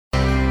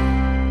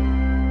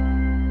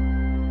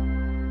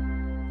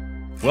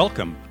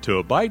Welcome to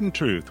Abide in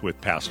Truth with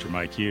Pastor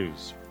Mike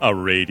Hughes, a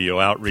radio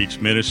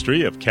outreach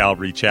ministry of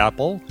Calvary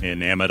Chapel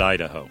in Emmett,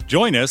 Idaho.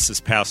 Join us as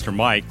Pastor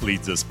Mike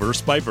leads us verse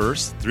by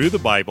verse through the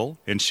Bible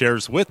and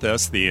shares with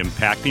us the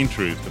impacting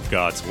truth of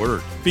God's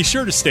Word. Be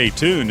sure to stay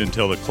tuned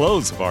until the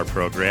close of our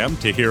program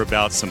to hear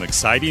about some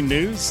exciting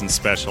news and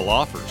special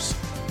offers.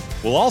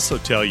 We'll also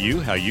tell you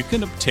how you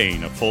can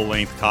obtain a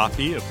full-length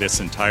copy of this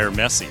entire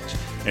message.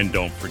 And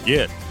don't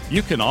forget,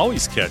 you can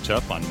always catch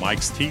up on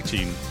Mike's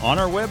teaching on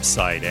our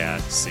website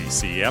at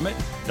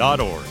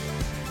ccemmett.org.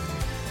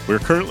 We're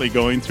currently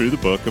going through the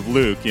book of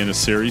Luke in a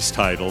series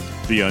titled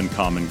The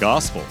Uncommon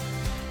Gospel.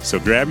 So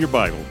grab your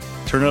Bible,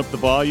 turn up the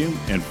volume,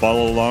 and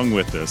follow along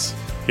with us.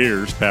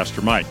 Here's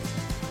Pastor Mike.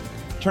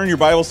 Turn your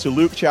Bibles to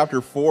Luke chapter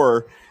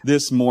 4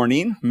 this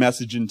morning,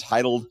 message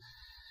entitled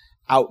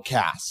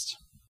Outcast.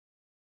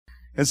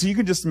 And so you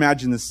can just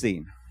imagine this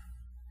scene.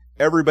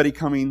 Everybody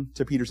coming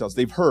to Peter's house.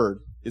 They've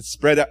heard. It's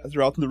spread out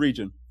throughout the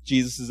region.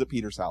 Jesus is at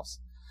Peter's house.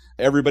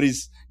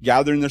 Everybody's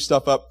gathering their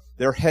stuff up.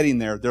 They're heading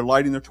there. They're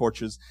lighting their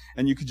torches.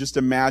 And you could just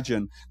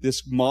imagine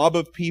this mob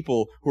of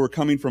people who are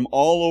coming from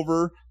all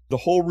over the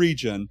whole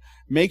region,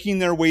 making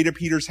their way to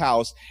Peter's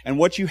house. And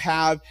what you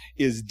have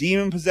is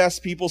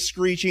demon-possessed people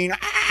screeching,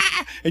 ah!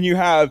 And you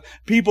have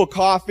people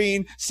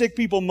coughing, sick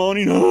people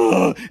moaning,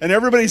 ah! And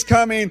everybody's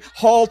coming,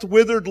 halt,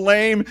 withered,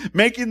 lame,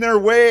 making their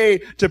way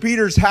to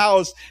Peter's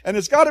house. And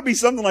it's got to be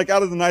something like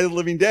out of the Night of the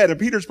Living Dead. And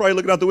Peter's probably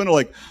looking out the window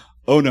like,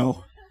 oh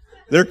no,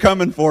 they're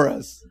coming for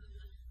us.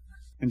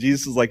 And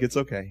Jesus is like, it's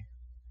okay.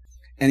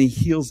 And he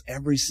heals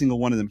every single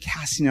one of them,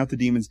 casting out the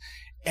demons.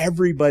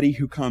 Everybody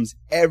who comes,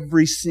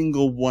 every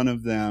single one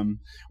of them,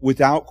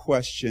 without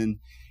question,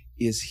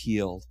 is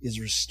healed, is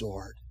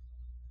restored.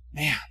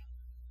 Man,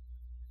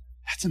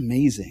 that's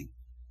amazing.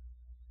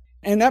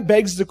 And that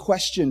begs the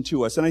question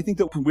to us, and I think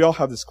that we all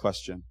have this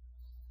question.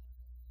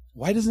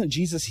 Why doesn't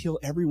Jesus heal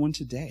everyone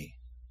today?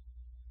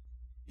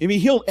 If he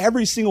healed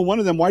every single one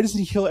of them, why doesn't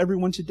he heal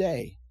everyone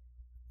today?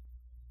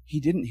 He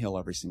didn't heal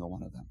every single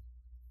one of them.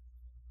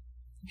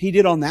 He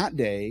did on that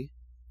day.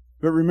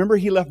 But remember,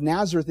 he left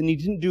Nazareth and he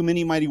didn't do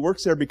many mighty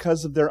works there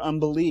because of their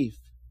unbelief.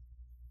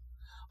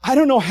 I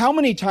don't know how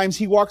many times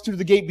he walked through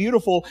the gate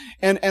beautiful,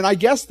 and I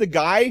guess the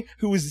guy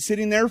who was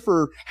sitting there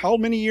for how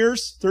many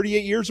years?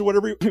 38 years or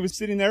whatever he was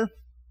sitting there.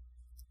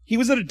 He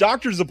was at a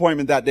doctor's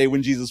appointment that day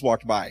when Jesus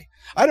walked by.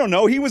 I don't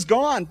know. He was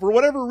gone. For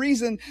whatever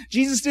reason,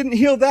 Jesus didn't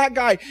heal that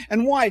guy.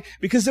 And why?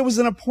 Because there was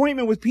an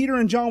appointment with Peter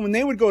and John when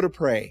they would go to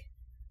pray.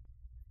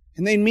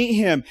 And they'd meet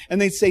him,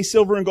 and they'd say,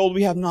 silver and gold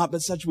we have not,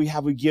 but such we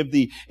have we give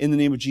thee. In the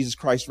name of Jesus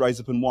Christ,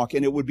 rise up and walk.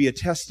 And it would be a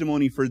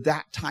testimony for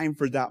that time,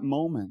 for that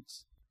moment.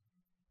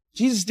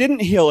 Jesus didn't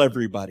heal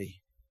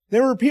everybody.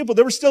 There were people,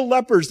 there were still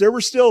lepers, there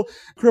were still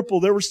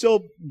crippled, there were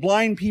still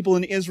blind people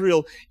in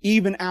Israel,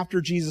 even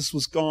after Jesus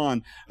was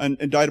gone and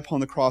died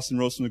upon the cross and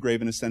rose from the grave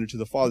and ascended to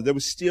the Father. There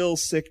was still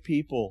sick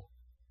people.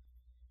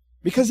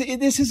 Because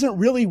this isn't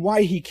really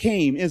why he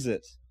came, is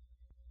it?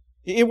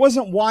 It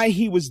wasn't why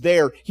he was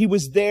there. He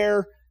was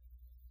there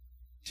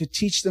to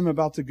teach them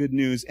about the good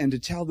news and to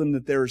tell them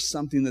that there is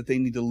something that they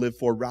need to live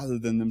for rather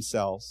than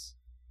themselves.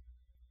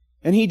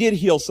 And he did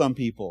heal some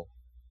people.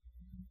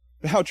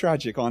 But how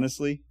tragic,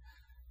 honestly.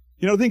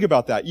 Think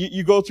about that.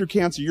 You go through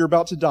cancer, you're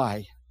about to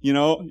die.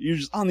 You're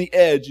just on the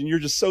edge and you're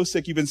just so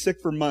sick. You've been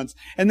sick for months.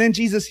 And then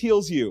Jesus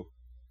heals you.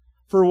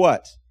 For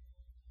what?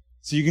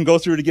 So you can go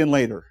through it again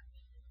later.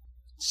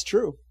 It's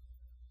true.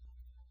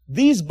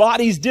 These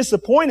bodies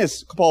disappoint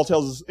us, Paul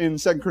tells us in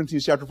 2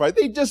 Corinthians chapter 5.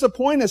 They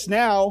disappoint us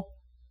now.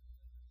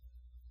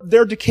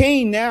 They're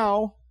decaying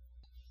now.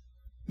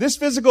 This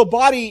physical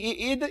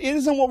body, it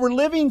isn't what we're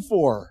living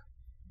for.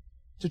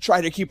 To try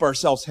to keep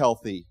ourselves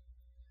healthy.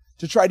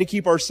 To try to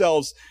keep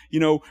ourselves,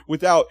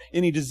 without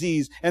any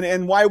disease.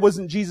 And why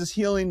wasn't Jesus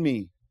healing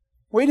me?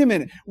 Wait a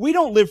minute. We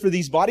don't live for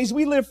these bodies.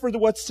 We live for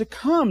what's to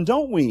come,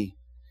 don't we?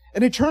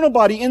 An eternal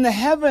body in the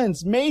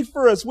heavens, made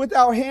for us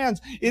without hands.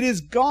 It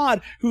is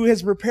God who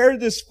has prepared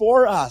this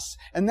for us.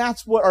 And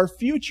that's what our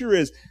future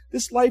is.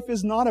 This life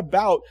is not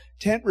about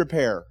tent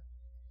repair.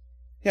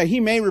 Yeah,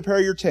 he may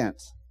repair your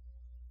tent,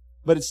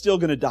 but it's still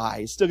going to die.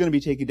 It's still going to be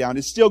taken down.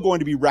 It's still going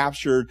to be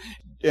raptured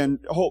and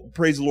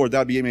praise the Lord,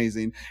 that'd be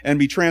amazing, and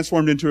be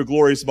transformed into a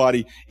glorious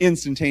body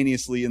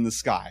instantaneously in the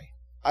sky.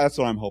 That's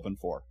what I'm hoping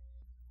for.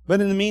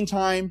 But in the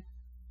meantime,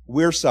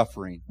 we're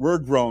suffering, we're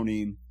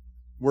groaning,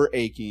 we're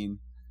aching,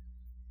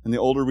 and the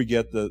older we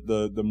get,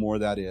 the more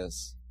that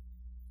is.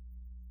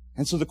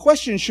 And so the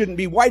question shouldn't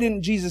be, why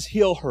didn't Jesus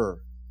heal her?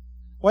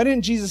 Why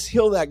didn't Jesus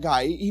heal that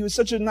guy? He was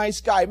such a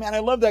nice guy. Man, I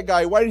love that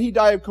guy. Why did he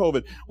die of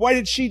COVID? Why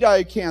did she die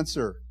of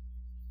cancer?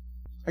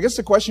 I guess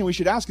the question we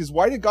should ask is,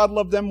 why did God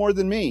love them more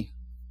than me?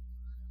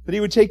 That he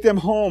would take them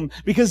home.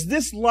 Because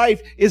this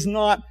life is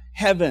not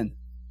heaven.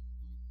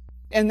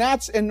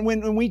 And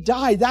when we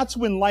die, that's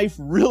when life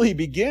really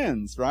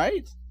begins,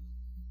 right?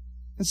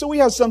 And so we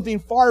have something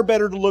far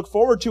better to look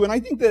forward to. And I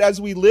think that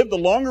as we live, the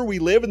longer we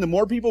live and the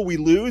more people we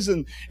lose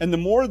and the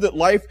more that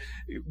life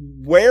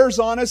wears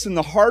on us and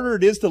the harder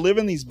it is to live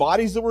in these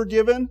bodies that we're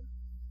given,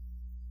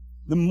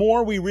 the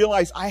more we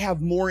realize I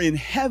have more in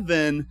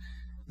heaven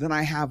than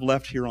I have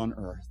left here on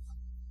earth.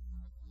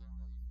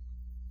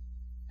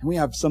 And we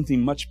have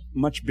something much,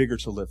 much bigger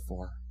to live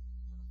for.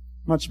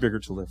 Much bigger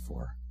to live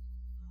for.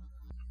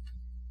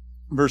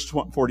 Verse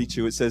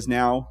 42, it says,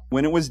 "Now,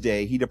 when it was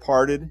day, he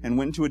departed and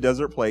went to a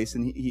desert place,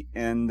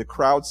 and the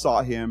crowd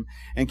saw him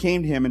and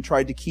came to him and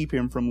tried to keep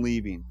him from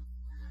leaving."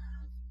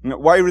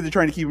 Why were they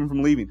trying to keep him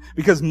from leaving?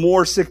 Because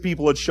more sick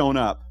people had shown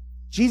up.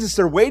 "Jesus,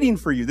 they're waiting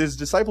for you." His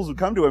disciples would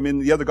come to him in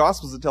the other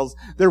Gospels. It tells,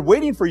 "They're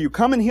waiting for you.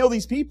 Come and heal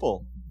these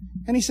people."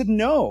 And he said,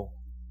 "No."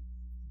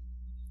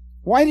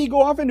 Why did he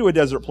go off into a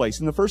desert place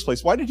in the first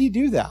place? Why did he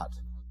do that?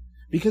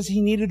 Because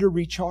he needed to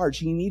recharge.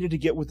 He needed to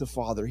get with the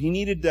Father. He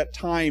needed that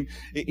time.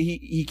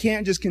 He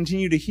can't just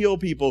continue to heal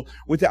people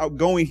without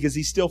going because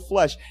he's still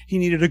flesh. He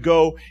needed to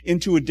go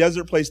into a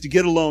desert place to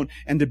get alone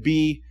and to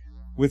be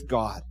with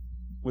God,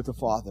 with the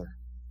Father.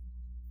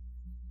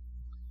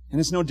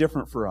 And it's no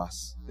different for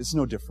us. It's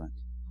no different.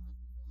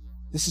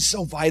 This is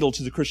so vital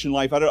to the Christian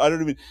life. I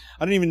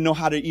don't even know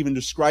how to even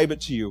describe it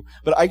to you.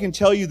 But I can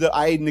tell you that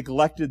I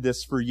neglected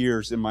this for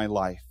years in my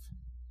life.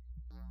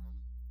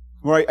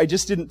 Where I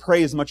just didn't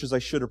pray as much as I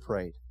should have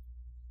prayed.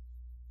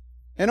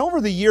 And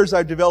over the years,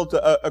 I've developed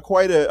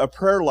quite a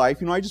prayer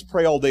life. I just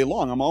pray all day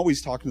long. I'm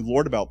always talking to the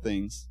Lord about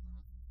things.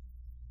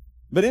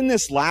 But in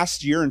this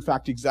last year, in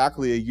fact,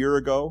 exactly a year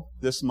ago,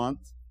 this month,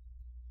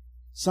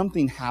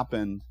 something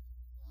happened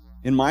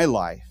in my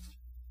life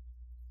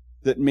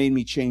that made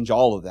me change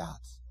all of that.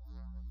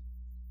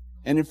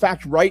 And in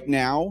fact, right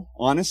now,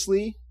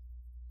 honestly,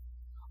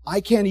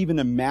 I can't even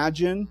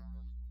imagine.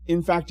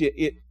 In fact,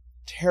 it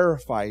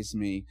terrifies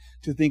me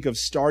to think of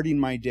starting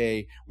my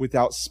day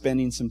without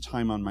spending some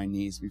time on my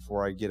knees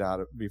before I get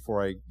out of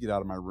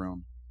my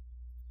room.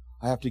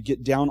 I have to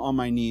get down on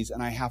my knees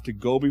and I have to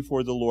go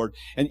before the Lord.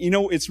 And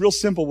it's real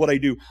simple what I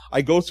do.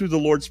 I go through the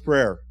Lord's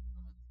Prayer.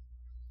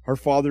 Our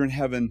Father in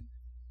heaven,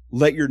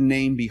 let your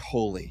name be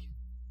holy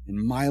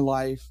in my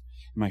life,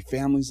 in my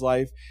family's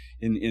life,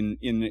 in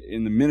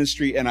the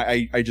ministry. And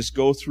I just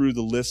go through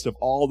the list of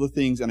all the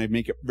things and I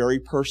make it very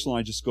personal.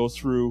 I just go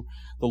through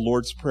the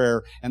Lord's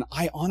Prayer. And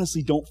I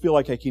honestly don't feel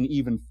like I can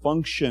even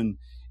function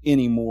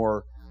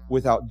anymore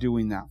without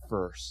doing that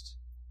first.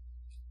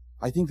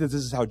 I think that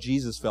this is how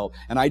Jesus felt.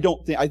 And I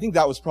think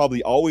that was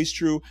probably always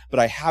true, but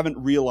I haven't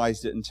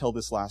realized it until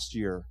this last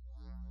year.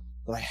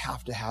 That I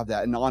have to have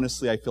that. And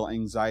honestly, I feel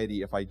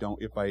anxiety if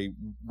I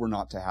were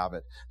not to have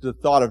it. The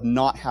thought of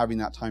not having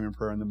that time in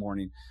prayer in the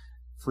morning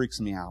freaks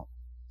me out,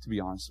 to be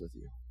honest with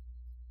you.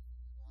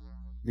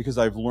 Because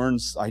I've learned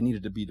I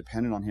needed to be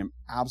dependent on Him,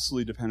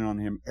 absolutely dependent on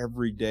Him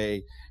every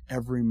day,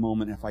 every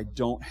moment. If I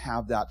don't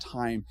have that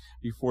time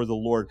before the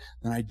Lord,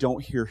 then I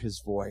don't hear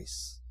His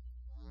voice.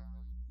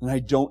 And I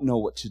don't know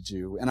what to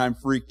do. And I'm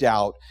freaked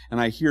out. And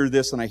I hear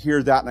this and I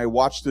hear that and I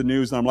watch the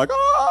news and I'm like,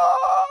 ah!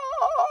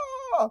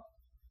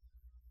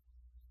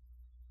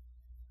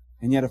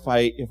 And yet if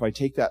I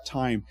take that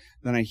time,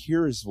 then I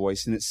hear His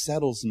voice and it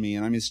settles me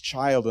and I'm His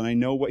child and I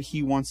know what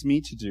He wants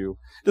me to do.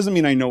 Doesn't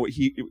mean I know what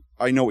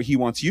He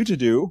wants you to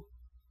do,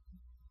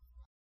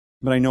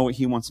 but I know what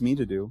He wants me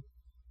to do.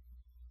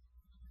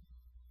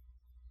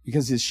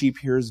 Because His sheep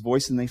hear His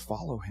voice and they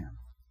follow Him.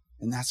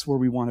 And that's where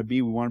we want to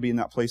be. We want to be in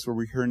that place where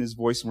we're hearing His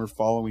voice and we're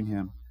following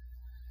Him.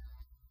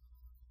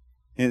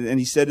 And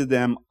He said to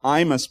them,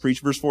 I must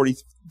preach, verse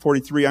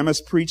 43, I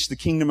must preach the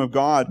kingdom of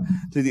God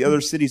to the other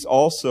cities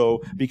also,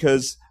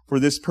 because for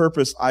this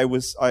purpose I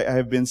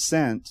have been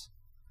sent.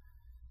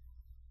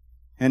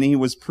 And He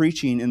was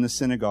preaching in the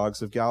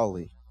synagogues of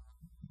Galilee.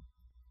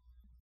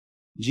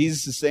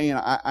 Jesus is saying,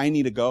 I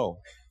need to go.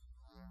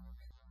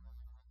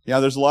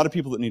 Yeah, there's a lot of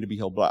people that need to be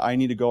healed, but I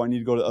need to go. I need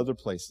to go to other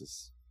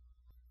places.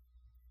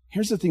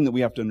 Here's the thing that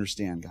we have to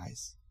understand,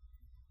 guys.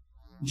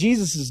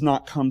 Jesus has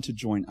not come to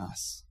join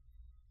us.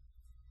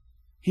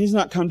 He's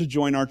not come to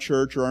join our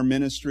church or our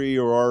ministry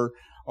or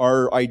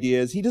our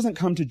ideas. He doesn't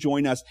come to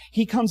join us.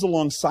 He comes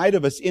alongside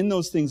of us in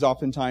those things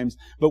oftentimes,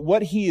 but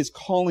what He is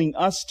calling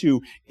us to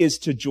is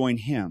to join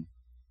Him.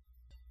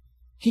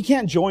 He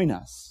can't join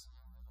us.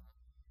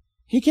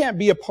 He can't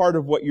be a part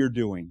of what you're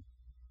doing.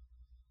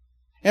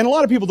 And a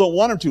lot of people don't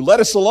want Him to. Let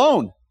us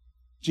alone,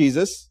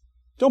 Jesus.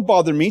 Don't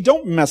bother me.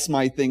 Don't mess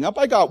my thing up.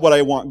 I got what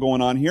I want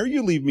going on here.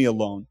 You leave me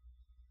alone.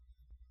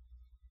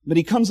 But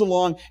He comes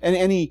along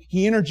and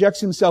he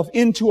interjects Himself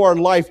into our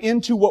life,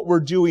 into what we're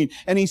doing.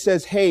 And He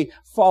says, hey,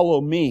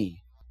 follow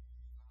me.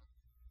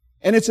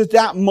 And it's at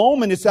that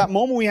moment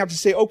we have to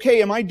say,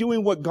 okay, am I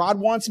doing what God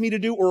wants me to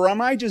do? Or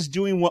am I just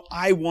doing what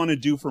I want to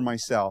do for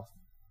myself?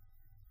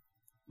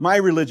 My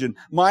religion,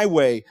 my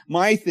way,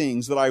 my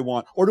things that I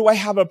want. Or do I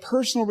have a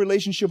personal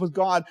relationship with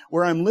God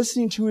where I'm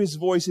listening to His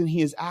voice and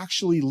He is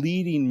actually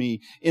leading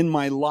me in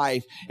my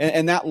life?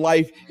 And that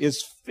life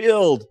is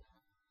filled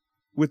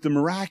with the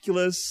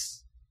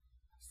miraculous,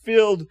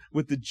 filled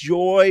with the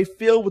joy,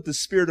 filled with the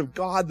Spirit of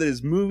God that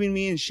is moving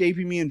me and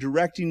shaping me and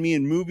directing me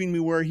and moving me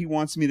where He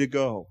wants me to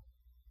go.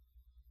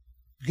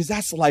 Because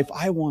that's the life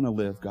I want to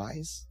live,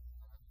 guys.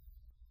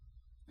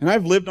 And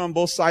I've lived on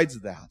both sides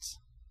of that.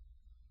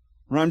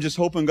 Where I'm just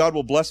hoping God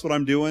will bless what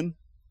I'm doing.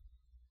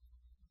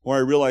 Or I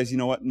realize, you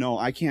know what? No,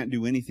 I can't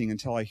do anything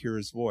until I hear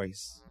his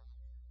voice.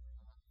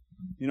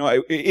 You know,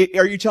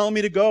 are you telling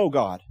me to go,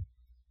 God?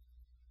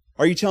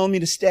 Are you telling me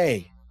to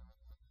stay?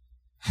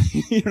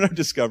 You know what I've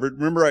discovered?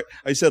 Remember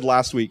I said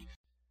last week,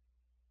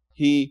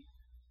 he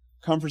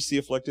comforts the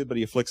afflicted, but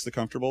he afflicts the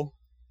comfortable.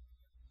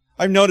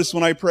 I've noticed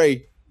when I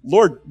pray,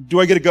 Lord, do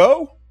I get to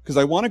go? Because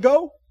I want to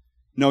go?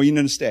 No, you're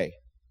going to stay.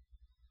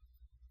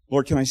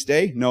 Lord, can I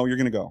stay? No, you're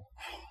going to go.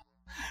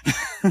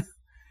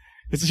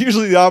 It's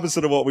usually the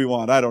opposite of what we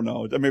want. I don't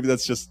know. Maybe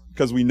that's just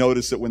because we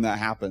notice it when that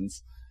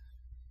happens.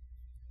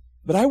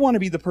 But I want to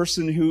be the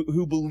person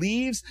who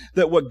believes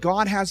that what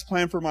God has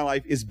planned for my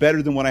life is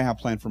better than what I have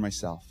planned for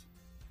myself.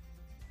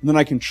 And then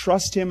I can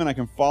trust him and I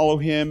can follow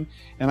him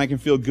and I can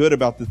feel good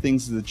about the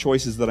things, the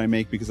choices that I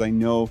make because I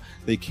know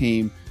they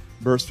came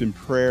birthed in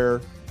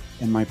prayer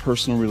and my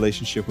personal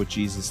relationship with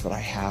Jesus that I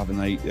have and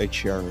I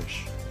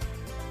cherish.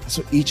 That's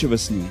what each of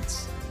us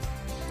needs.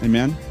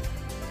 Amen?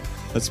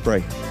 Let's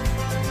pray.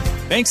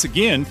 Thanks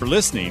again for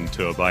listening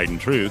to Abide in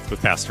Truth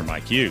with Pastor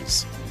Mike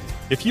Hughes.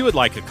 If you would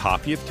like a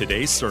copy of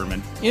today's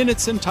sermon in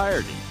its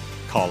entirety,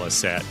 call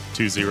us at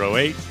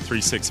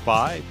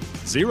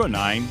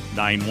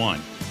 208-365-0991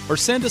 or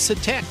send us a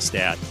text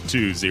at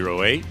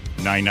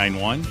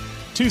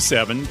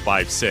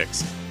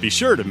 208-991-2756. Be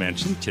sure to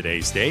mention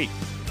today's date.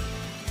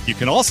 You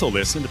can also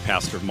listen to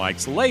Pastor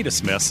Mike's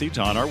latest message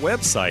on our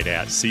website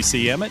at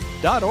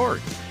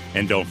ccemmett.org.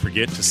 And don't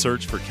forget to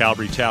search for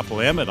Calvary Chapel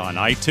Emmett on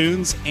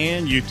iTunes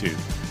and YouTube.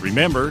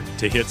 Remember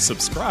to hit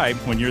subscribe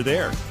when you're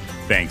there.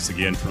 Thanks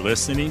again for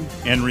listening,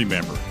 and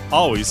remember,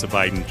 always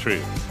abide in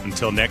truth.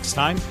 Until next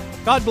time,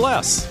 God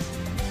bless.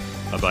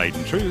 Abide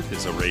in Truth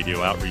is a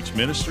radio outreach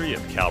ministry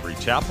of Calvary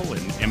Chapel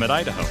in Emmett,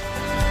 Idaho.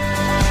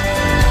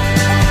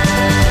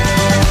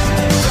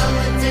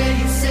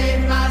 You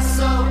saved my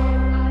soul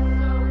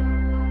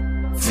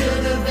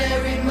till the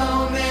very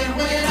moment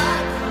when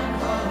I come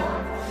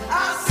home.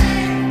 I'll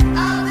sing,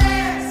 I'll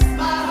dance,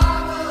 my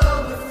heart will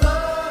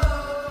overflow.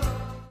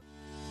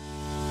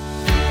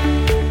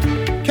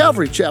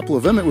 Calvary Chapel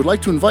of Emmett would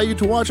like to invite you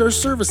to watch our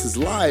services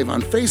live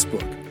on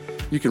Facebook.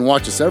 You can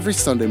watch us every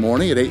Sunday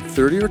morning at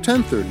 8:30 or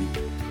 10:30.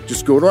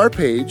 Just go to our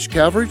page,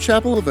 Calvary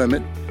Chapel of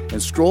Emmett,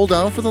 and scroll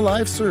down for the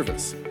live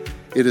service.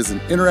 It is an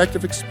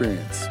interactive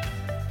experience.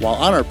 While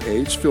on our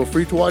page, feel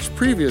free to watch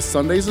previous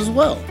Sundays as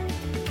well.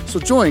 So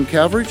join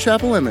Calvary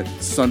Chapel Emmett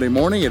Sunday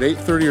morning at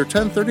 8:30 or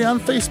 10:30 on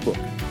Facebook.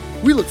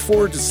 We look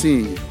forward to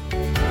seeing you.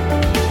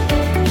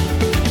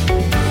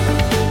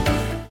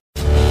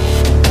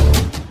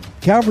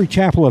 Calvary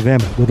Chapel of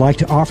Emmett would like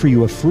to offer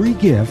you a free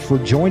gift for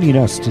joining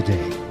us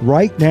today.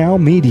 Right Now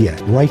Media.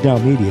 Right Now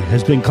Media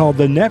has been called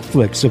the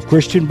Netflix of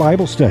Christian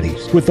Bible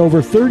studies. With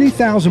over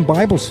 30,000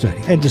 Bible study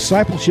and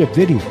discipleship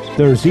videos,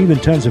 there's even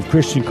tons of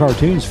Christian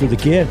cartoons for the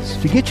kids.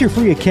 To get your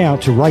free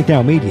account to Right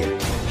Now Media,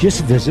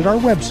 just visit our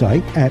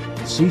website at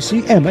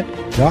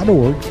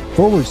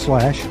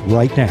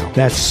ccemmett.org/rightnow.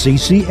 That's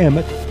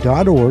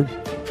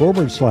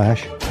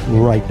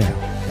ccemmett.org/rightnow.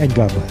 And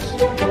God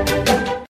bless.